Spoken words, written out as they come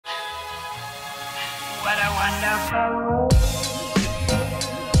wonderful.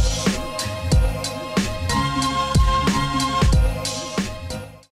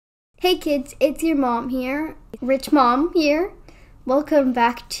 Hey kids, it's your mom here, Rich Mom here. Welcome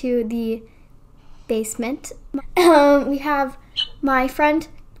back to the basement. We have my friend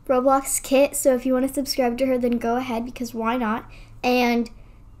Roblox Kit, so if you want to subscribe to her, then go ahead because why not? And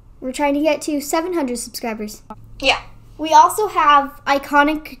we're trying to get to 700 subscribers. Yeah. We also have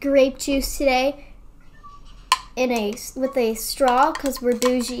iconic grape juice today with a straw because we're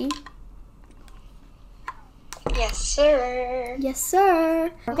bougie. Yes, sir. Yes,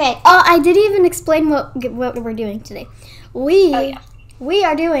 sir. Okay. Oh, I didn't even explain what we're doing today. We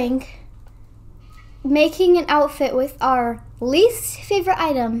are doing making an outfit with our least favorite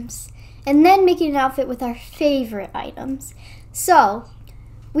items, and then making an outfit with our favorite items. So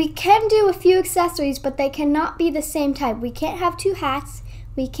we can do a few accessories, but they cannot be the same type. We can't have two hats.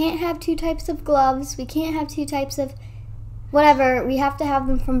 We can't have two types of gloves. We can't have two types of whatever. We have to have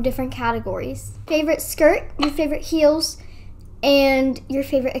them from different categories. Favorite skirt, your favorite heels, and your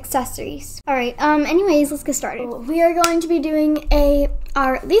favorite accessories. All right, anyways, let's get started. We are going to be doing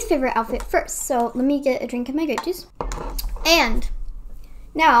our least favorite outfit first. So let me get a drink of my grape juice. And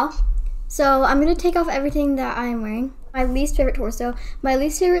now, so I'm gonna take off everything that I'm wearing. My least favorite torso. My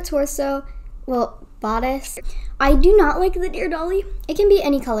least favorite torso, well, bodice. I do not like the Dear Dolly. It can be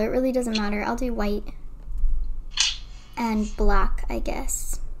any color, it really doesn't matter. I'll do white and black, I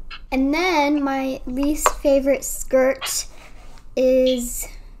guess. And then my least favorite skirt is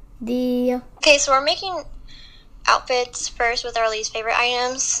the... Okay, so we're making outfits first with our least favorite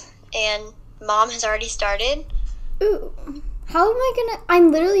items, and Mom has already started. Ooh. How am I gonna...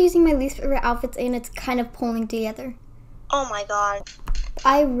 I'm literally using my least favorite outfits and it's kind of pulling together. Oh my god.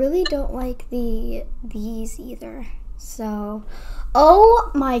 I really don't like these either. So,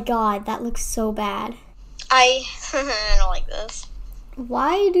 oh my god, that looks so bad. I don't like this.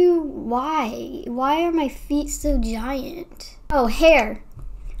 Why are my feet so giant? Oh, hair.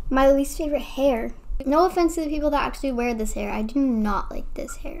 My least favorite hair. No offense to the people that actually wear this hair. I do not like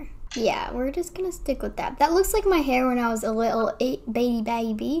this hair. Yeah, we're just gonna stick with that. That looks like my hair when I was a little bitty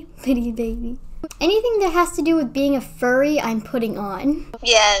baby. Anything that has to do with being a furry, I'm putting on.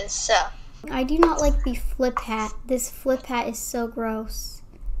 Yes. I do not like the flip hat. This flip hat is so gross.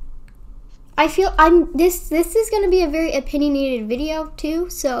 I feel this is gonna be a very opinionated video too.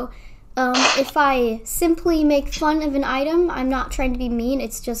 So, if I simply make fun of an item, I'm not trying to be mean.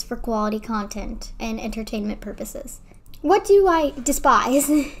 It's just for quality content and entertainment purposes. What do I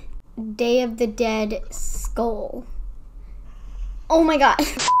despise? Day of the Dead skull. Oh my god.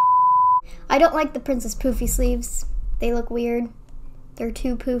 I don't like the Princess Poofy sleeves. They look weird. They're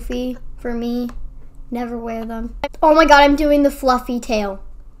too poofy for me. Never wear them. Oh my god, I'm doing the fluffy tail.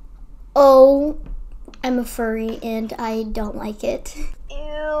 Oh, I'm a furry and I don't like it.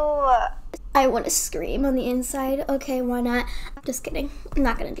 Ew. I want to scream on the inside. Okay, why not? Just kidding. I'm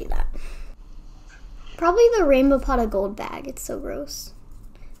not gonna do that. Probably the rainbow pot of gold bag. It's so gross.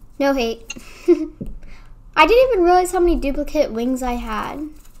 No hate. I didn't even realize how many duplicate wings I had.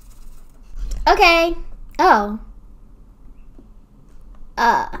 Okay. Oh.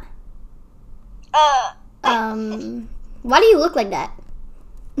 Why do you look like that?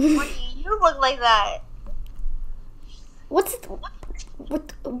 Why do you look like that? What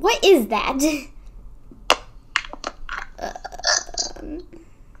is that?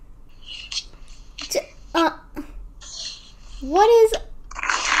 What is...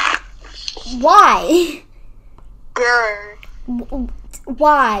 Why? Grr.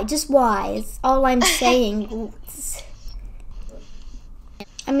 Why? Just why? It's all I'm saying.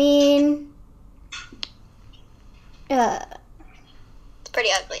 I mean... It's pretty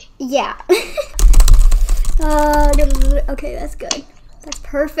ugly. Yeah. Okay, that's good. That's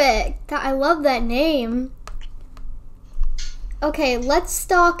perfect. I love that name. Okay, let's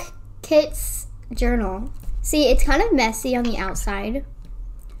stalk Kit's journal. See, it's kind of messy on the outside,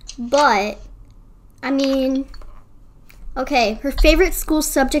 but, I mean, okay, her favorite school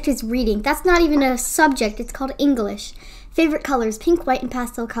subject is reading. That's not even a subject, it's called English. Favorite colors, pink, white, and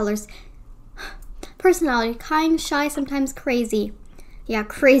pastel colors. Personality, kind, shy, sometimes crazy. Yeah,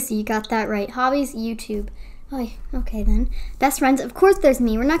 crazy, you got that right. Hobbies, YouTube. Oh, okay then. Best friends, of course there's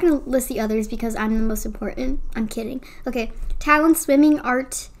me. We're not gonna list the others because I'm the most important. I'm kidding. Okay, talent, swimming,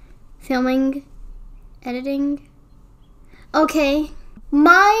 art, filming, editing. Okay,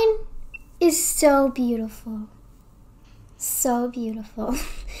 mine is so beautiful. So beautiful.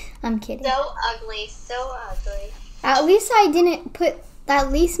 I'm kidding. So ugly, so ugly. At least I didn't put,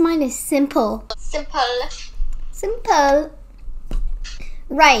 at least mine is simple. Simple. Simple.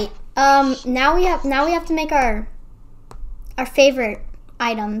 Right. Now we have to make our favorite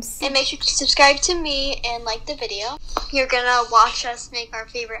items. And make sure to subscribe to me and like the video. You're gonna watch us make our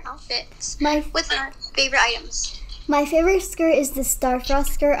favorite outfits with our favorite items. My favorite skirt is the Starfrost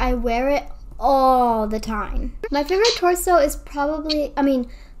skirt. I wear it all the time. My favorite torso is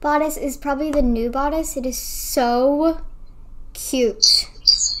bodice is probably the new bodice. It is so cute.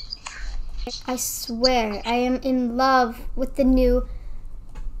 I swear, I am in love with the new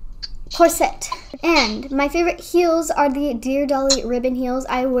corset. And my favorite heels are the Dear Dolly ribbon heels.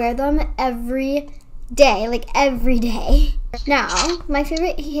 I wear them every day, like every day. Now, my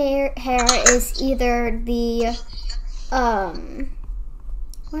favorite hair is either the,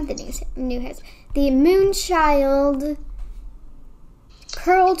 what are the new hairs? The Moonchild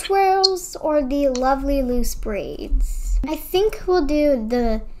curl twirls or the lovely loose braids. I think we'll do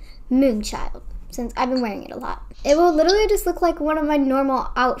the Moonchild since I've been wearing it a lot. It will literally just look like one of my normal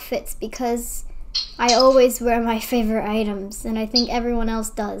outfits because I always wear my favorite items and I think everyone else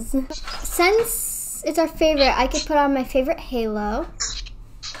does. Since it's our favorite, I could put on my favorite halo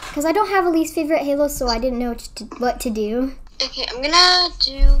because I don't have a least favorite halo, so I didn't know what to do. Okay, I'm gonna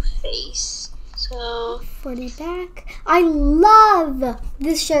do face. So for the back, I love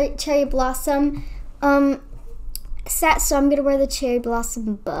this cherry blossom set, so I'm gonna wear the cherry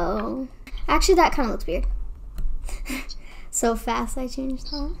blossom bow. Actually, that kind of looks weird. So fast I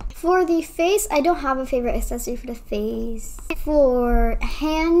changed that. For the face, I don't have a favorite accessory for the face. For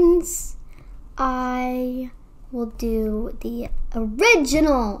hands, I will do the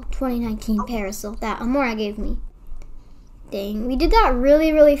original 2019 parasol that Amora gave me. Dang, we did that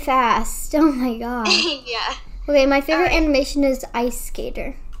really, really fast. Oh my god. Yeah. Okay, my favorite animation is Ice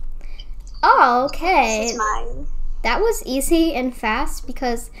Skater. Oh, okay. This is mine. That was easy and fast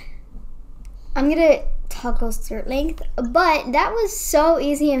because I'm gonna toggle skirt length, but that was so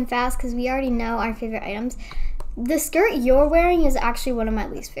easy and fast because we already know our favorite items. The skirt you're wearing is actually one of my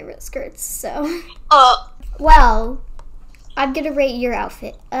least favorite skirts, so. Well, I'm gonna rate your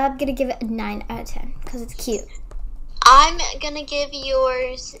outfit. I'm gonna give it a 9 out of 10 because it's cute. I'm gonna give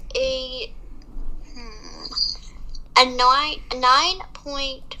yours a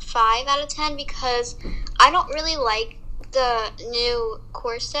 9.5 out of 10 because I don't really like the new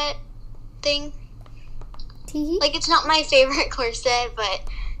corset thing. Like, it's not my favorite corset, but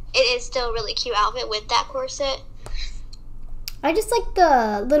it is still a really cute outfit with that corset. I just like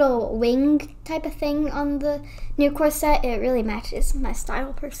the little wing type of thing on the new corset. It really matches my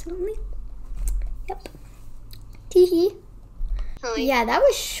style personally. Yep. Teehee. Really? Yeah, that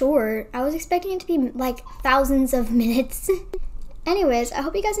was short. I was expecting it to be like thousands of minutes. Anyways, I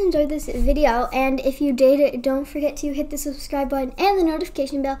hope you guys enjoyed this video, and if you did, don't forget to hit the subscribe button and the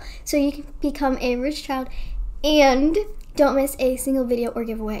notification bell so you can become a rich child and don't miss a single video or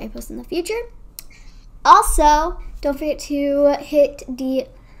giveaway I post in the future. Also, don't forget to hit the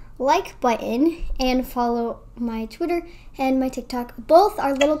like button and follow my Twitter and my TikTok. Both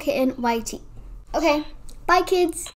are tok-littlekittenYT. Okay, bye kids.